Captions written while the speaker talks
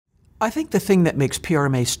I think the thing that makes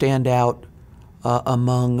PRMA stand out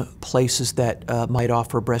among places that might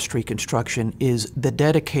offer breast reconstruction is the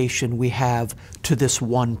dedication we have to this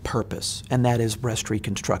one purpose, and that is breast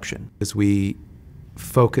reconstruction. As we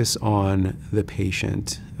focus on the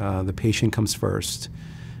patient comes first.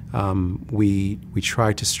 We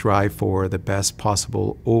try to strive for the best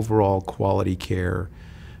possible overall quality care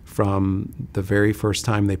from the very first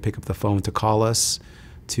time they pick up the phone to call us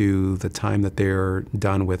to the time that they're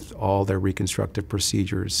done with all their reconstructive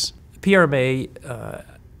procedures. PRMA,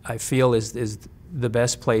 I feel, is the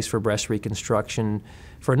best place for breast reconstruction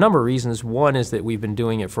for a number of reasons. One is that we've been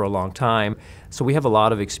doing it for a long time, so we have a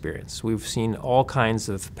lot of experience. We've seen all kinds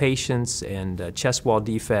of patients and chest wall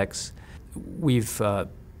defects. We've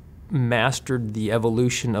mastered the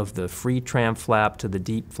evolution of the free tram flap to the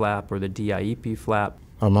deep flap or the DIEP flap.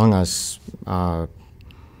 Among us, I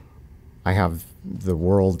have the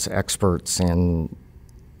world's experts in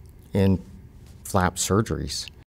flap surgeries.